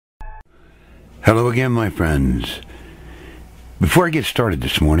Hello again, my friends. Before I get started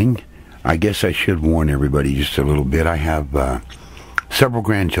this morning, I guess I should warn everybody just a little bit. I have several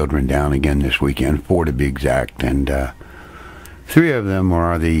grandchildren down again this weekend, 4 to be exact, and 3 of them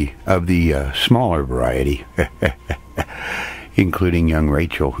are of the smaller variety, including young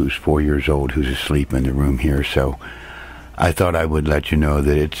Rachel, who's 4 years old, who's asleep in the room here. So I thought I would let you know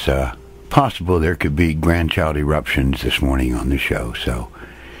that it's possible there could be grandchild eruptions this morning on the show. So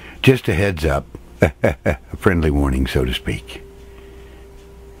just a heads up, a friendly warning, so to speak.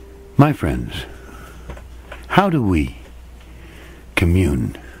 My friends, how do we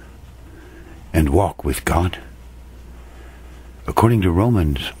commune and walk with God? According to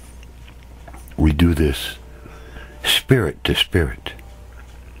Romans, we do this spirit to spirit.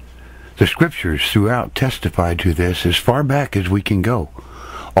 The scriptures throughout testify to this as far back as we can go,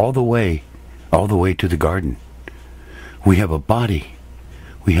 all the way to the garden. We have a body,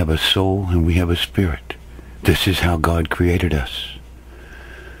 we have a soul, and we have a spirit. This is how God created us.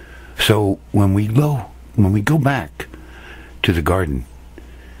 So when we go back to the garden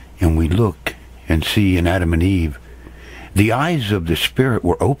and we look and see in Adam and Eve, the eyes of the spirit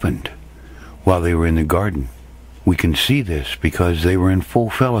were opened while they were in the garden. We can see this because they were in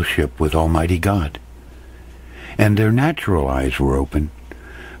full fellowship with Almighty God. And their natural eyes were open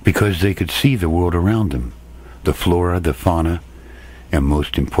because they could see the world around them, the flora, the fauna, and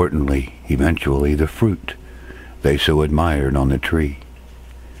most importantly, eventually, the fruit they so admired on the tree.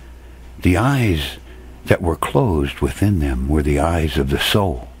 The eyes that were closed within them were the eyes of the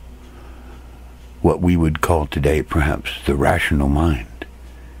soul, what we would call today perhaps the rational mind.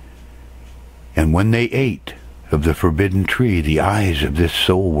 And when they ate of the forbidden tree, the eyes of this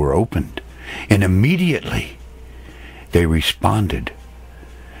soul were opened, and immediately they responded.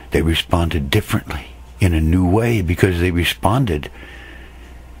 They responded differently, in a new way, because they responded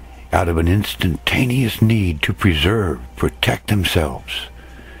out of an instantaneous need to preserve, protect themselves,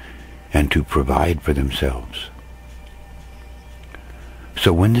 and to provide for themselves.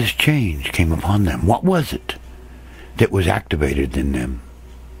 So when this change came upon them, what was it that was activated in them?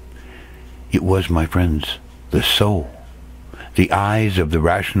 It was, my friends, the soul, the eyes of the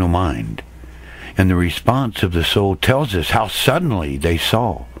rational mind. And the response of the soul tells us how suddenly they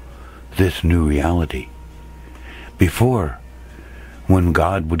saw this new reality. Before, when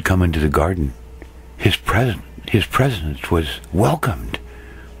God would come into the garden, his presence was welcomed,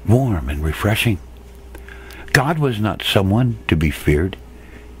 warm and refreshing. God was not someone to be feared.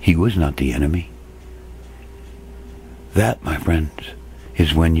 He was not the enemy. That, my friends,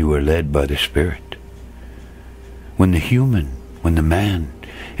 is when you are led by the Spirit. When the man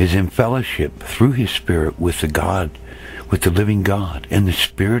is in fellowship through his Spirit with the living God, and the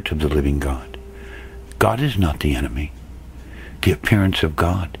Spirit of the living God. God is not the enemy. The appearance of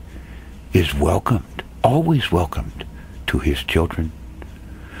God is welcomed, always welcomed to his children.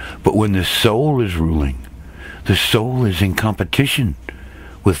 But when the soul is ruling, the soul is in competition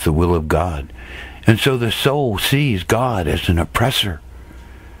with the will of God. And so the soul sees God as an oppressor,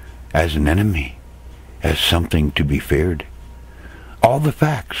 as an enemy, as something to be feared. All the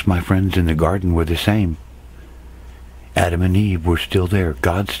facts, my friends, in the garden were the same. Adam and Eve were still there.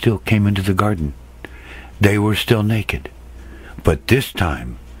 God still came into the garden. They were still naked. But this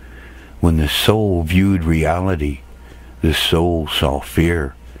time, when the soul viewed reality, the soul saw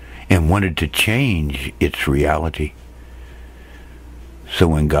fear and wanted to change its reality. So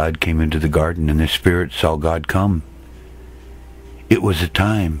when God came into the garden and the Spirit saw God come, it was a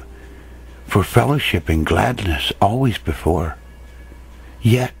time for fellowship and gladness always before.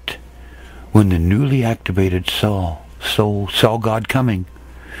 Yet, when the newly activated soul saw God coming,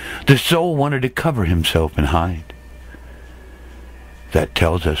 the soul wanted to cover himself and hide. That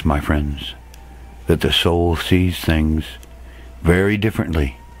tells us, my friends, that the soul sees things very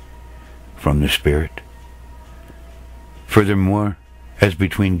differently from the Spirit. Furthermore, as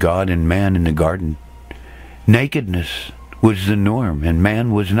between God and man in the garden, nakedness was the norm, and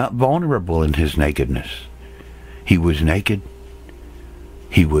man was not vulnerable in his nakedness. He was naked.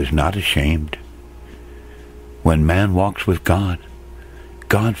 He was not ashamed. When man walks with God,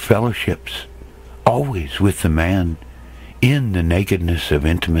 God fellowships always with the man in the nakedness of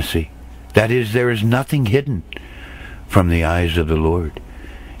intimacy. That is, there is nothing hidden from the eyes of the Lord.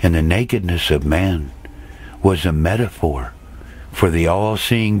 And the nakedness of man was a metaphor for the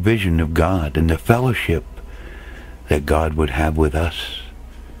all-seeing vision of God and the fellowship that God would have with us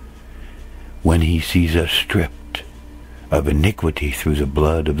when he sees us stripped of iniquity through the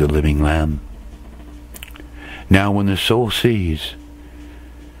blood of the living Lamb. Now when the soul sees,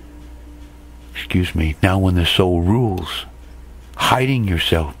 now when the soul rules, hiding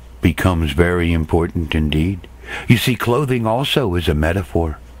yourself becomes very important indeed. You see, clothing also is a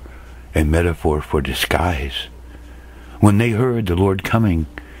metaphor for disguise. When they heard the Lord coming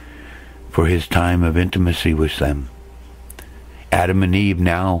for his time of intimacy with them, Adam and Eve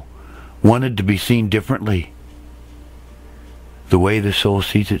now wanted to be seen differently. The way the soul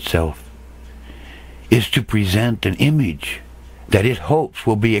sees itself is to present an image that it hopes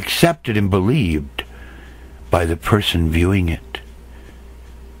will be accepted and believed by the person viewing it.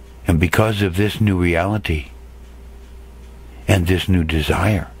 And because of this new reality and this new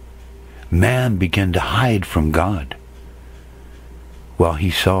desire, man began to hide from God, while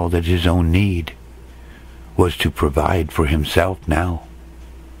he saw that his own need was to provide for himself now.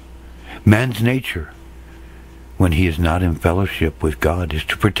 Man's nature, when he is not in fellowship with God, is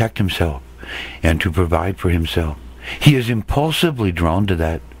to protect himself and to provide for himself. He is impulsively drawn to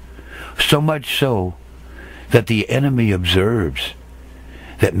that, so much so that the enemy observes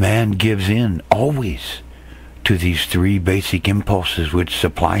that man gives in always to these three basic impulses which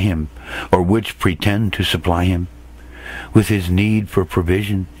supply him, or which pretend to supply him with his need for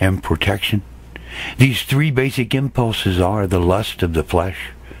provision and protection. These three basic impulses are the lust of the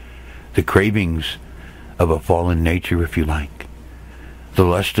flesh, the cravings of a fallen nature, if you like, the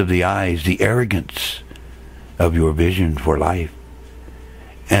lust of the eyes, the arrogance of your vision for life,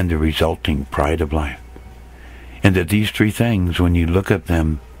 and the resulting pride of life. And that these three things, when you look at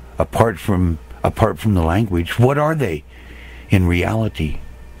them apart from the language, what are they in reality?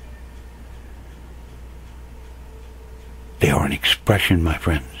 They are an expression, my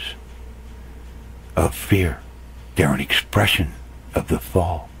friends, of fear. They are an expression of the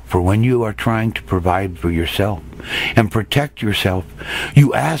fall. For when you are trying to provide for yourself and protect yourself,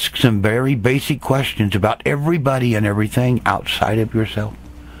 you ask some very basic questions about everybody and everything outside of yourself.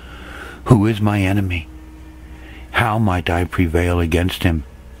 Who is my enemy? How might I prevail against him?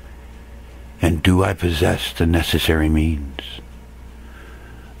 And do I possess the necessary means?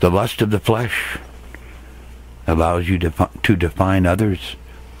 The lust of the flesh allows you to define others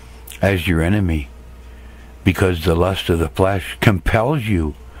as your enemy, because the lust of the flesh compels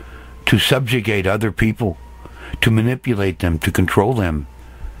you to subjugate other people, to manipulate them, to control them,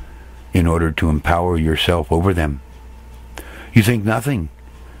 in order to empower yourself over them. You think nothing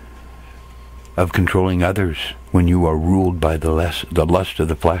of controlling others when you are ruled by the lust of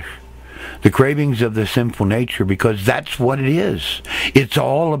the flesh, the cravings of the sinful nature, because that's what it is. It's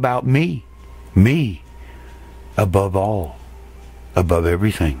all about me. Me, above all, above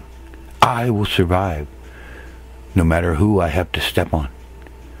everything. I will survive, no matter who I have to step on.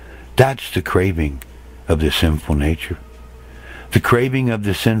 That's the craving of the sinful nature. The craving of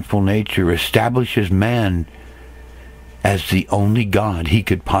the sinful nature establishes man as the only God he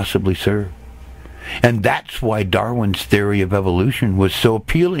could possibly serve. And that's why Darwin's theory of evolution was so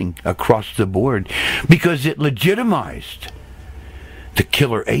appealing across the board, because it legitimized the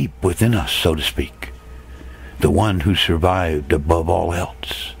killer ape within us, so to speak, the one who survived above all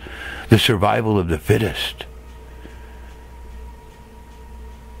else, the survival of the fittest.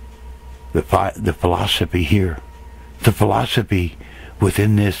 The philosophy here, the philosophy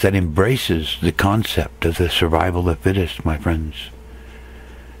within this that embraces the concept of the survival of the fittest, my friends,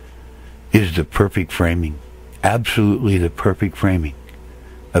 is the perfect framing, absolutely the perfect framing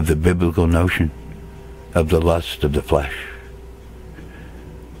of the biblical notion of the lust of the flesh.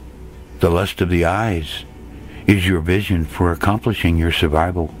 The lust of the eyes is your vision for accomplishing your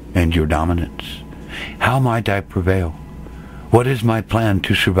survival and your dominance. How might I prevail? What is my plan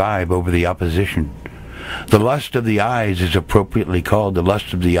to survive over the opposition? The lust of the eyes is appropriately called the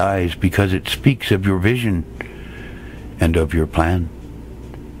lust of the eyes because it speaks of your vision and of your plan.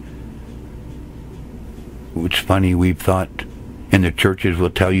 It's funny, we've thought, and the churches will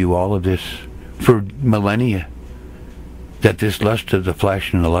tell you all of this for millennia, that this lust of the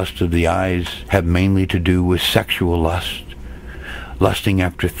flesh and the lust of the eyes have mainly to do with sexual lust, lusting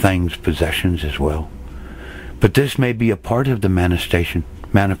after things, possessions as well. But this may be a part of the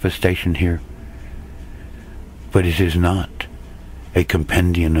manifestation here. But it is not a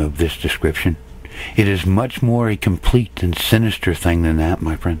compendium of this description. It is much more a complete and sinister thing than that,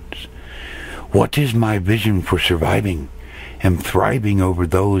 my friends. What is my vision for surviving and thriving over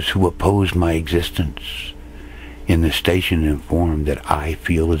those who oppose my existence in the station and form that I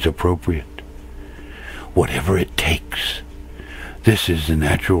feel is appropriate? Whatever it takes. This is the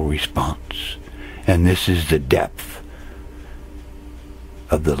natural response, and this is the depth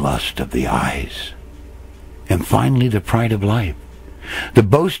of the lust of the eyes. And finally, the pride of life. The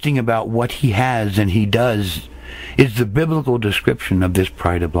boasting about what he has and he does is the biblical description of this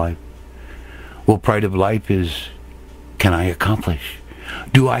pride of life. Well, pride of life is, can I accomplish?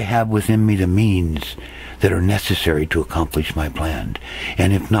 Do I have within me the means that are necessary to accomplish my plan?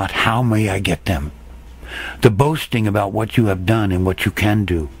 And if not, how may I get them? The boasting about what you have done and what you can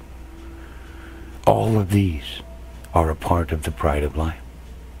do. All of these are a part of the pride of life.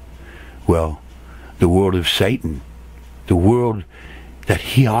 Well, the world of Satan, the world that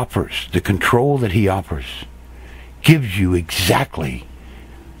he offers, the control that he offers, gives you exactly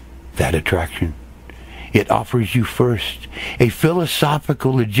that attraction. It offers you first a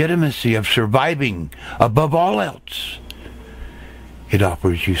philosophical legitimacy of surviving above all else. It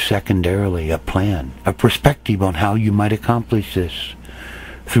offers you secondarily a plan, a perspective on how you might accomplish this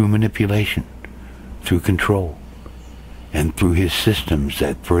through manipulation, through control, and through his systems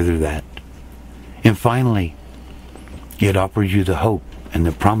that further that. And finally, it offers you the hope and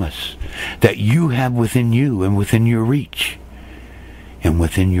the promise that you have within you and within your reach and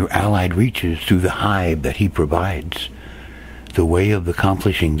within your allied reaches through the hive that he provides, the way of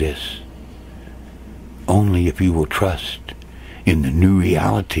accomplishing this only if you will trust in the new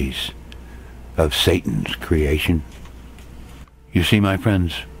realities of Satan's creation. You see, my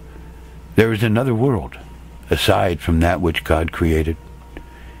friends, there is another world aside from that which God created.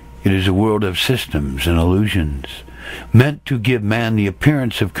 It is a world of systems and illusions meant to give man the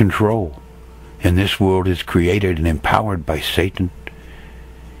appearance of control. And this world is created and empowered by Satan.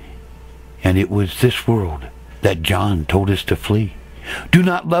 And it was this world that John told us to flee. Do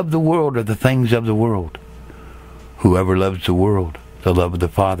not love the world or the things of the world. Whoever loves the world, the love of the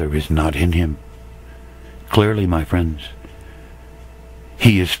Father is not in him. Clearly, my friends,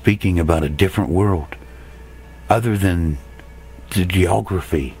 he is speaking about a different world other than the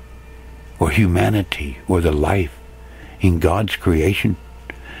geography or humanity or the life in God's creation.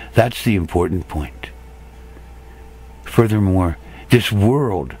 That's the important point. Furthermore, this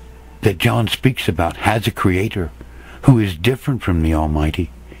world that John speaks about has a creator who is different from the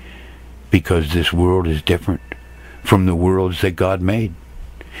Almighty, because this world is different from the worlds that God made.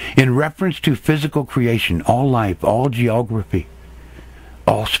 In reference to physical creation, all life, all geography,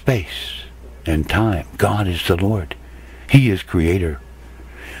 all space and time, God is the Lord. He is creator.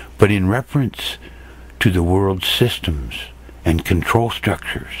 But in reference to the world's systems and control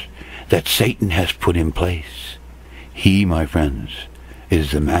structures that Satan has put in place, he, my friends,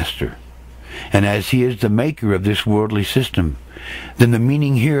 is the master. And as he is the maker of this worldly system, then the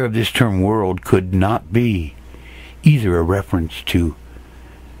meaning here of this term world could not be either a reference to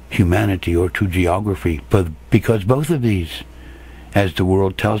humanity or to geography, but because both of these, as the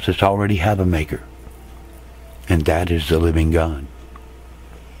world tells us, already have a maker, and that is the living God.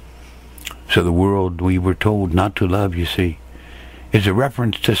 So the world we were told not to love, you see, is a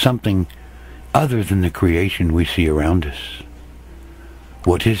reference to something other than the creation we see around us.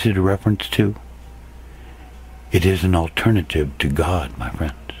 What is it a reference to? It is an alternative to God, my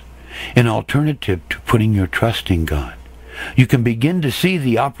friends. An alternative to putting your trust in God. You can begin to see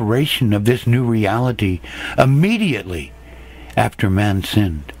the operation of this new reality immediately after man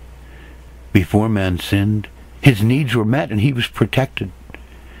sinned. Before man sinned, his needs were met and he was protected.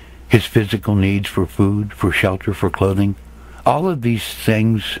 His physical needs for food, for shelter, for clothing, all of these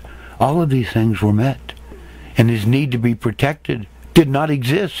things were met. And his need to be protected did not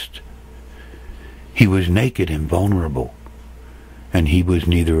exist. He was naked and vulnerable, and he was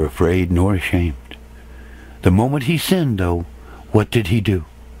neither afraid nor ashamed. The moment he sinned, though, what did he do?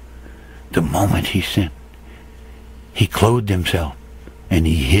 The moment he sinned, he clothed himself, and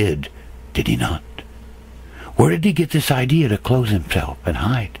he hid, did he not? Where did he get this idea to clothe himself and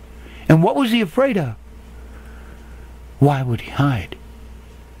hide? And what was he afraid of? Why would he hide?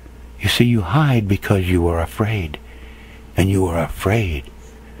 You see, you hide because you are afraid. And you are afraid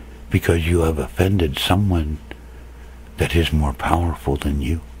because you have offended someone that is more powerful than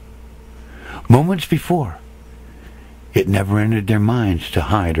you. Moments before, it never entered their minds to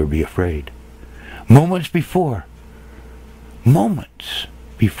hide or be afraid. Moments before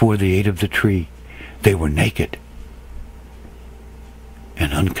they ate of the tree, they were naked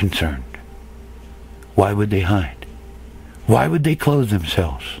and unconcerned. Why would they hide? Why would they clothe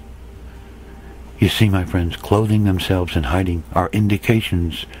themselves? You see, my friends, clothing themselves and hiding are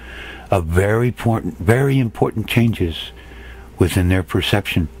indications of very important changes within their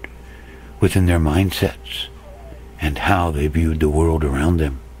perception, within their mindsets, and how they viewed the world around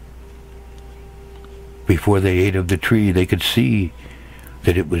them. Before they ate of the tree, they could see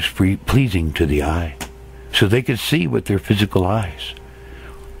that it was pleasing to the eye, so they could see with their physical eyes.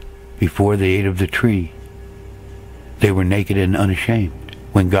 Before they ate of the tree, they were naked and unashamed.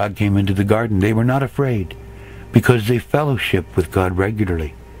 When God came into the garden, they were not afraid because they fellowshiped with God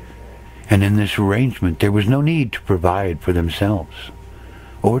regularly. And in this arrangement, there was no need to provide for themselves.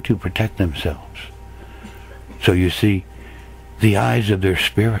 or to protect themselves. So you see, the eyes of their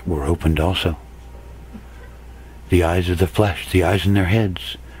spirit were opened also. The eyes of the flesh, the eyes in their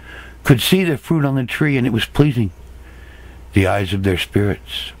heads, could see the fruit on the tree, and it was pleasing. The eyes of their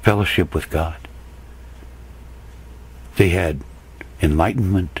spirits, fellowship with God. They had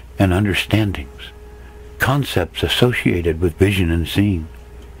enlightenment and understandings, concepts associated with vision and seeing.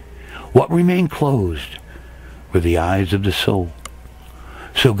 What remained closed were the eyes of the soul.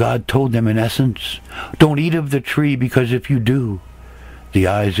 So God told them in essence, don't eat of the tree, because if you do, the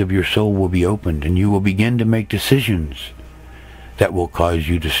eyes of your soul will be opened and you will begin to make decisions that will cause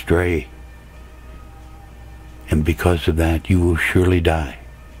you to stray. And because of that, you will surely die,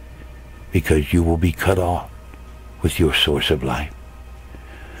 because you will be cut off with your source of life.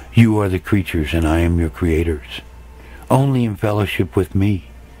 You are the creatures and I am your creators. Only in fellowship with me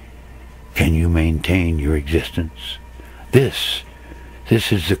can you maintain your existence. This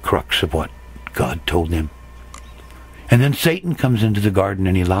is the crux of what God told them. And then Satan comes into the garden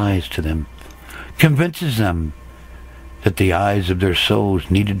and he lies to them, convinces them that the eyes of their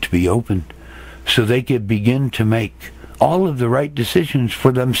souls needed to be opened so they could begin to make all of the right decisions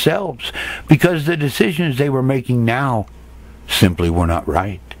for themselves, because the decisions they were making now simply were not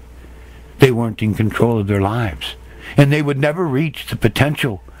right. They weren't in control of their lives, and they would never reach the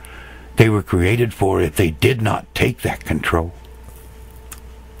potential they were created for if they did not take that control.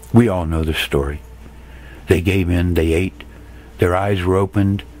 We all know the story. They gave in, they ate, their eyes were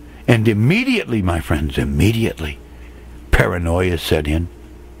opened, and immediately, my friends, immediately, paranoia set in.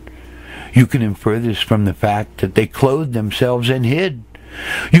 You can infer this from the fact that they clothed themselves and hid.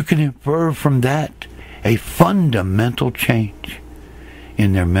 You can infer from that a fundamental change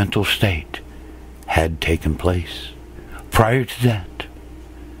in their mental state had taken place. Prior to that,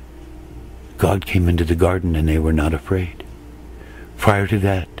 God came into the garden and they were not afraid. Prior to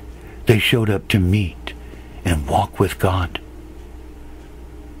that, they showed up to meet and walk with God.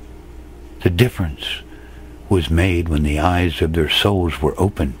 The difference was made when the eyes of their souls were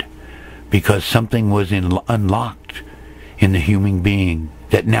opened, because something was unlocked in the human being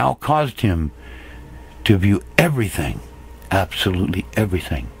that now caused him to view everything, absolutely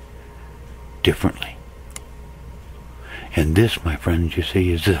everything, differently. And this, my friends, you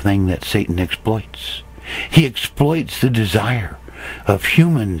see, is the thing that Satan exploits. He exploits the desire of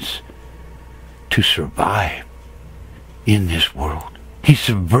humans to survive in this world. He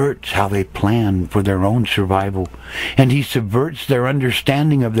subverts how they plan for their own survival, and he subverts their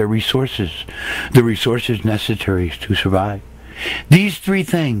understanding of their resources, the resources necessary to survive. These three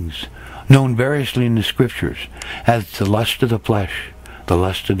things, known variously in the scriptures as the lust of the flesh, the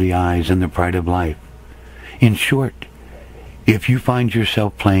lust of the eyes, and the pride of life. In short, if you find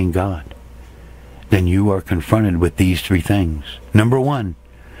yourself playing God, then you are confronted with these three things. Number one,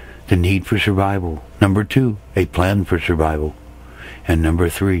 the need for survival. Number two, a plan for survival. And number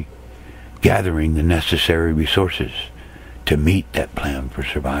three, gathering the necessary resources to meet that plan for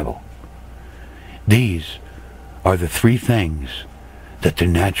survival. These are the three things that the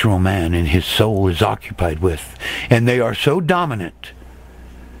natural man in his soul is occupied with, and they are so dominant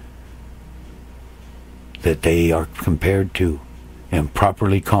that they are compared to and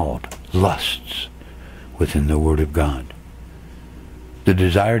properly called lusts within the Word of God. The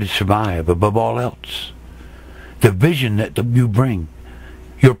desire to survive above all else, the vision that you bring,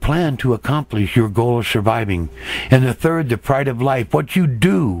 your plan to accomplish your goal of surviving, and the third, the pride of life, what you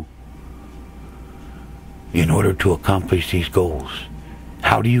do in order to accomplish these goals.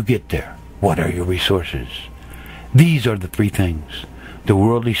 How do you get there? What are your resources? These are the three things, the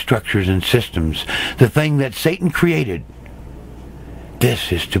worldly structures and systems, the thing that Satan created.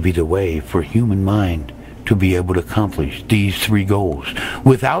 This is to be the way for human mind to be able to accomplish these three goals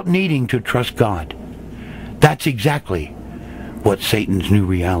without needing to trust God. That's exactly what Satan's new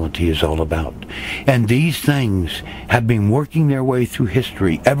reality is all about. And these things have been working their way through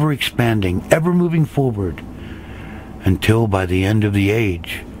history, ever expanding, ever moving forward, until by the end of the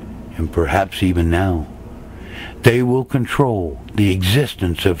age, and perhaps even now, they will control the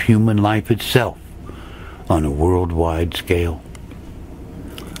existence of human life itself on a worldwide scale.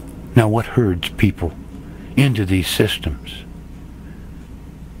 Now, what herds people into these systems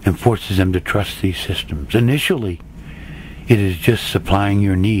and forces them to trust these systems? Initially, it is just supplying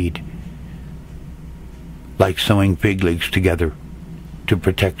your need, like sewing fig leaves together to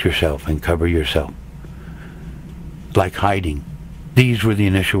protect yourself and cover yourself, like hiding. These were the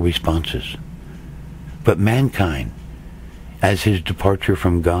initial responses. But mankind, as his departure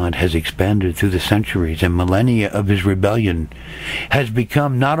from God has expanded through the centuries and millennia of his rebellion, has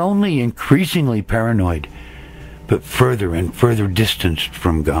become not only increasingly paranoid, but further and further distanced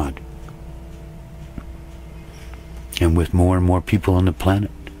from God. And with more and more people on the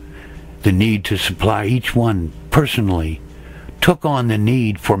planet, the need to supply each one personally took on the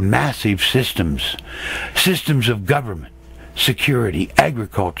need for massive systems of government, security,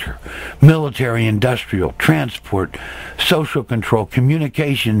 agriculture, military, industrial, transport, social control,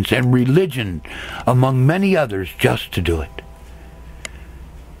 communications, and religion, among many others, just to do it.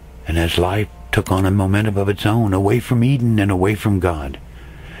 And as life took on a momentum of its own, away from Eden and away from God,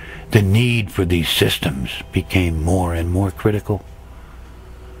 the need for these systems became more and more critical.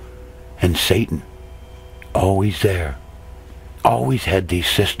 And Satan, always there, always had these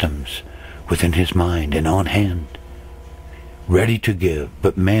systems within his mind and on hand, ready to give,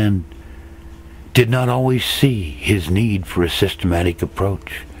 but man did not always see his need for a systematic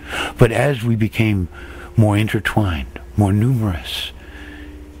approach. But as we became more intertwined, more numerous,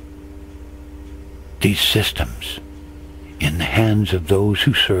 these systems in the hands of those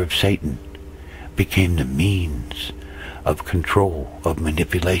who serve Satan became the means of control, of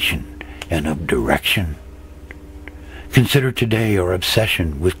manipulation, and of direction. Consider today our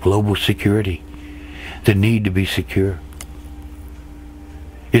obsession with global security, the need to be secure.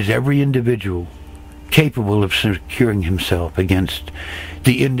 Is every individual capable of securing himself against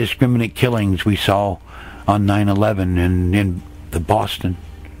the indiscriminate killings we saw on 9/11 and in the Boston?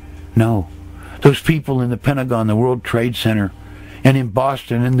 No. Those people in the Pentagon, the World Trade Center, and in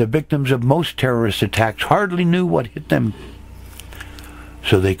Boston, and the victims of most terrorist attacks hardly knew what hit them,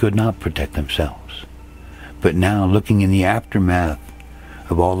 so they could not protect themselves. But now, looking in the aftermath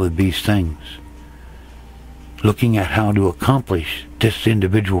of all of these things, looking at how to accomplish this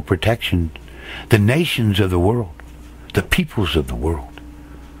individual protection, the nations of the world, the peoples of the world,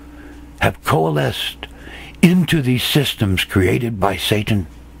 have coalesced into these systems created by Satan,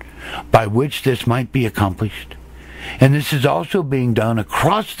 by which this might be accomplished. And this is also being done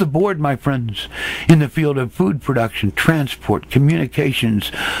across the board, my friends, in the field of food production, transport,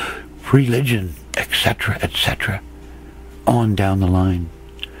 communications, religion, etc., etc., on down the line.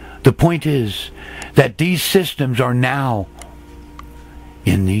 The point is that these systems are now,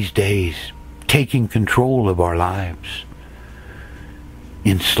 in these days, taking control of our lives,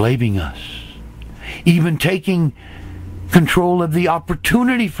 enslaving us, even taking control of the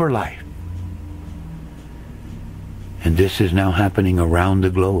opportunity for life. And this is now happening around the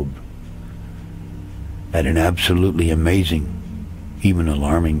globe at an absolutely amazing, even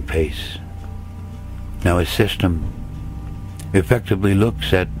alarming pace. Now, a system effectively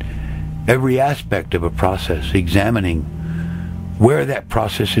looks at every aspect of a process, examining where that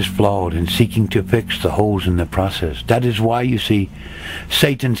process is flawed and seeking to fix the holes in the process. That is why, you see,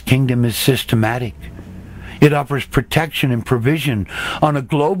 Satan's kingdom is systematic. It offers protection and provision on a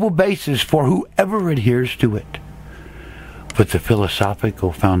global basis for whoever adheres to it. But the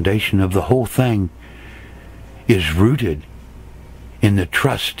philosophical foundation of the whole thing is rooted in the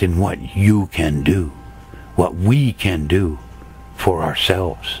trust in what you can do, what we can do for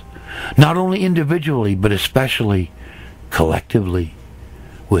ourselves, not only individually, but especially collectively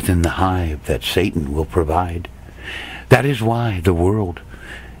within the hive that Satan will provide. That is why the world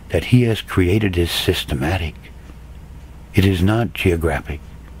that he has created is systematic. It is not geographic.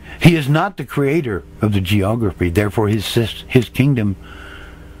 He is not the creator of the geography. Therefore, his kingdom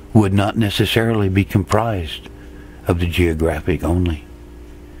would not necessarily be comprised of the geographic only.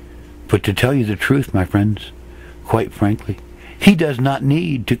 But to tell you the truth, my friends, quite frankly, he does not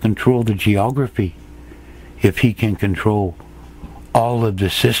need to control the geography if he can control all of the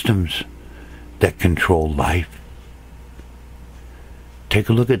systems that control life. Take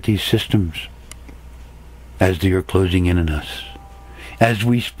a look at these systems as they are closing in on us. As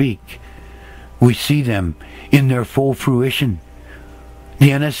we speak, we see them in their full fruition.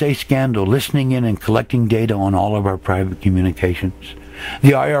 The NSA scandal, listening in and collecting data on all of our private communications.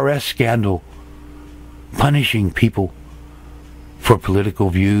 The IRS scandal, punishing people for political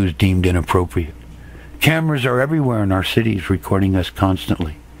views deemed inappropriate. Cameras are everywhere in our cities, recording us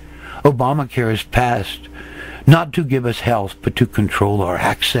constantly. Obamacare is passed, not to give us health, but to control our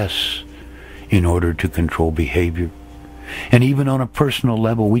access in order to control behavior. And even on a personal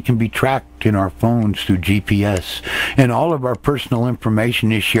level, we can be tracked in our phones through GPS, and all of our personal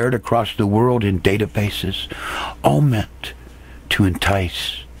information is shared across the world in databases, all meant to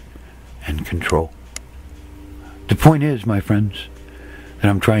entice and control. The point is, my friends, that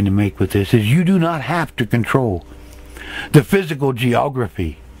I'm trying to make with this is you do not have to control the physical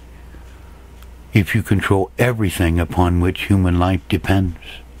geography if you control everything upon which human life depends.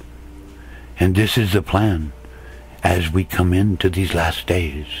 And this is the plan as we come into these last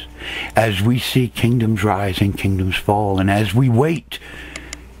days, as we see kingdoms rise and kingdoms fall, and as we wait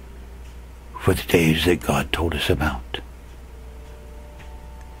for the days that God told us about.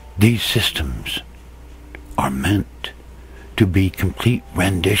 These systems are meant to be complete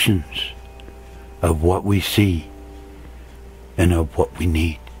renditions of what we see and of what we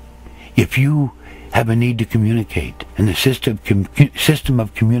need. If you have a need to communicate, and the system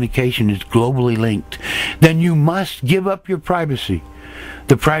of communication is globally linked, then you must give up your privacy,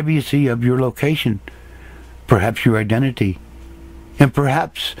 the privacy of your location, perhaps your identity, and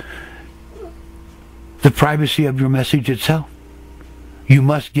perhaps the privacy of your message itself. You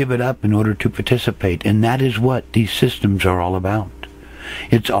must give it up in order to participate, and that is what these systems are all about.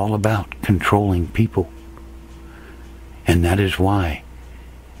 It's all about controlling people. And that is why,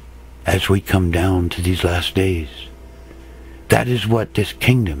 as we come down to these last days, that is what this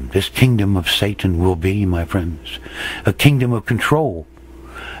kingdom of Satan will be, my friends. A kingdom of control,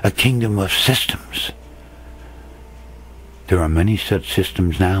 a kingdom of systems. There are many such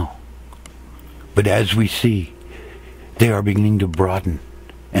systems now, but as we see, they are beginning to broaden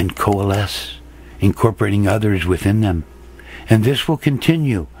and coalesce, incorporating others within them. And this will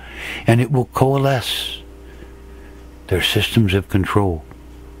continue, and it will coalesce their systems of control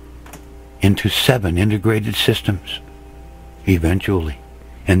into 7 integrated systems eventually.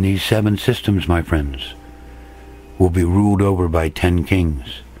 And these 7 systems, my friends, will be ruled over by 10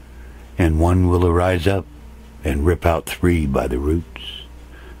 kings, and one will arise up and rip out 3 by the roots.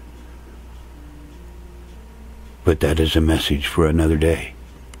 But that is a message for another day.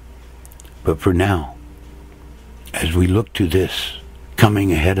 But for now, as we look to this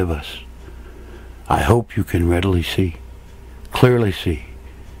coming ahead of us, I hope you can readily see, clearly see,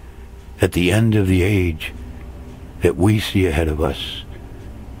 that the end of the age that we see ahead of us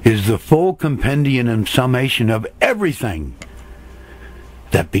is the full compendium and summation of everything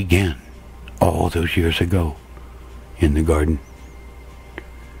that began all those years ago in the garden.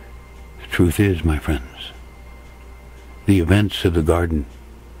 The truth is, my friends, the events of the garden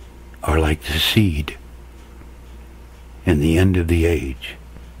are like the seed, and the end of the age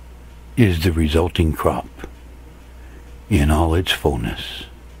is the resulting crop in all its fullness.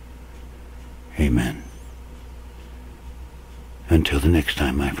 Amen. Until the next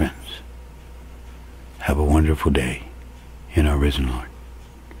time, my friends, have a wonderful day in our risen Lord.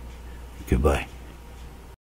 Goodbye.